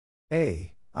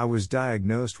I was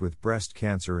diagnosed with breast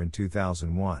cancer in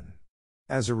 2001.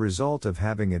 As a result of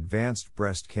having advanced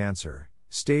breast cancer,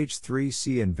 stage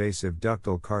 3C invasive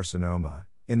ductal carcinoma,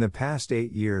 in the past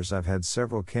 8 years I've had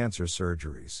several cancer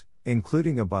surgeries,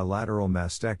 including a bilateral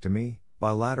mastectomy,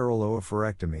 bilateral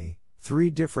oopherectomy, 3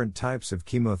 different types of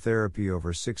chemotherapy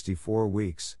over 64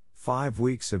 weeks, 5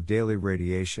 weeks of daily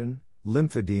radiation,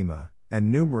 lymphedema, and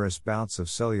numerous bouts of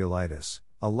cellulitis,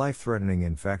 a life-threatening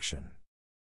infection.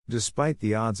 Despite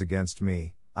the odds against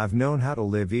me, I've known how to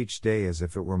live each day as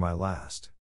if it were my last.